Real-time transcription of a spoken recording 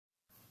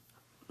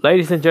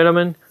Ladies and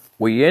gentlemen,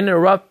 we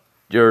interrupt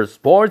your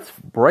sports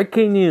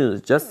breaking news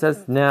just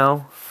as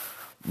now,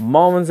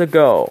 moments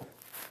ago,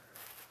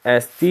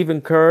 as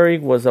Stephen Curry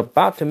was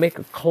about to make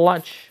a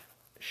clutch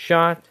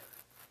shot.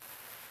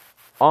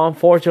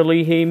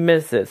 Unfortunately, he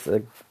misses.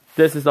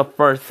 This is the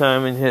first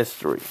time in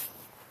history.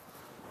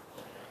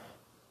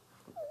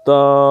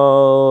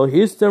 The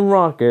Houston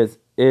Rockets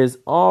is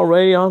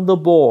already on the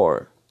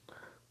board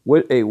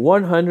with a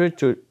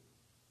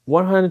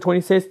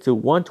 126 to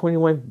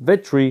 121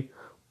 victory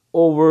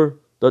over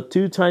the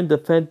two-time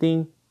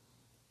defending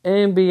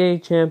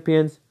NBA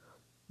champions,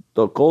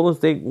 the Golden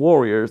State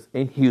Warriors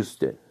in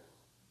Houston.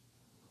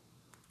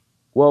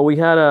 Well, we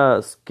had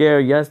a scare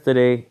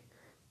yesterday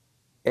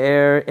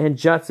in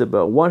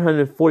Jacksonville.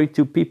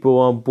 142 people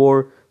on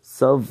board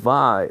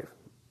survived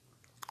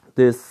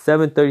this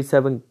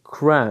 737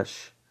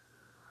 crash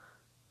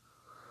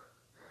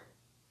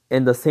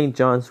in the St.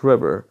 Johns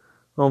River.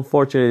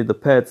 Unfortunately, the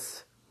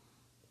pets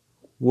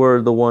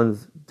were the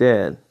ones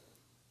dead.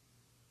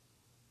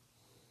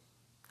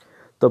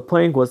 The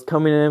plane was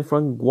coming in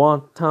from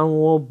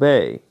Guantanamo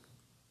Bay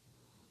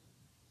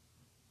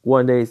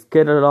when they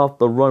skidded off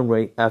the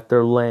runway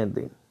after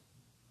landing.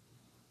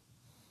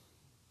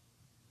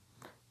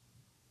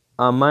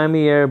 A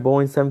Miami Air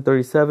Boeing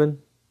 737.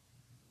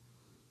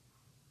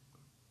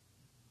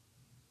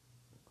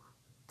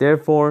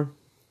 Therefore,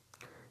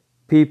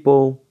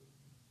 people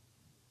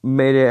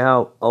made it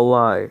out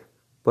alive,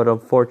 but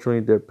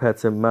unfortunately their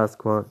pets and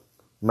mascot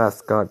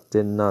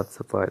did not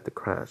survive the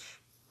crash.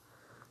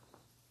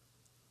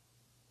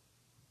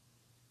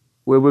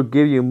 We will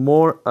give you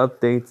more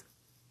updates.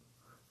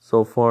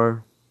 So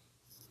far,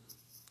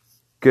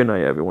 good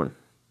night, everyone.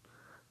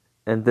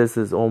 And this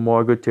is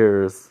Omar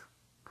Gutierrez,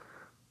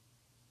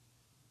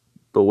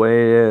 the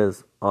way it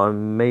is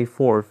on May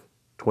 4th,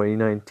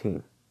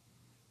 2019.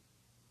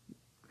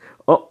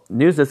 Oh,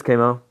 news just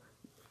came out.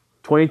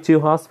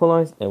 22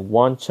 hospitalized and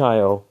 1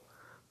 child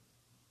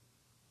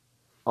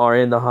are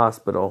in the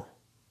hospital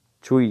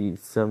treating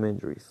some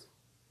injuries.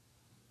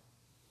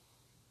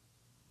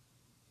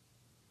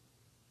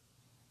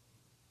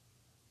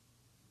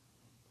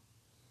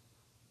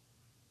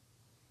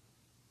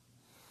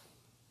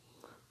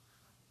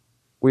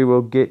 We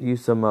will get you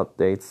some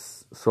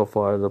updates so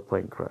far the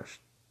plane crash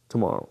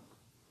tomorrow.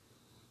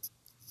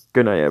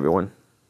 Good night, everyone.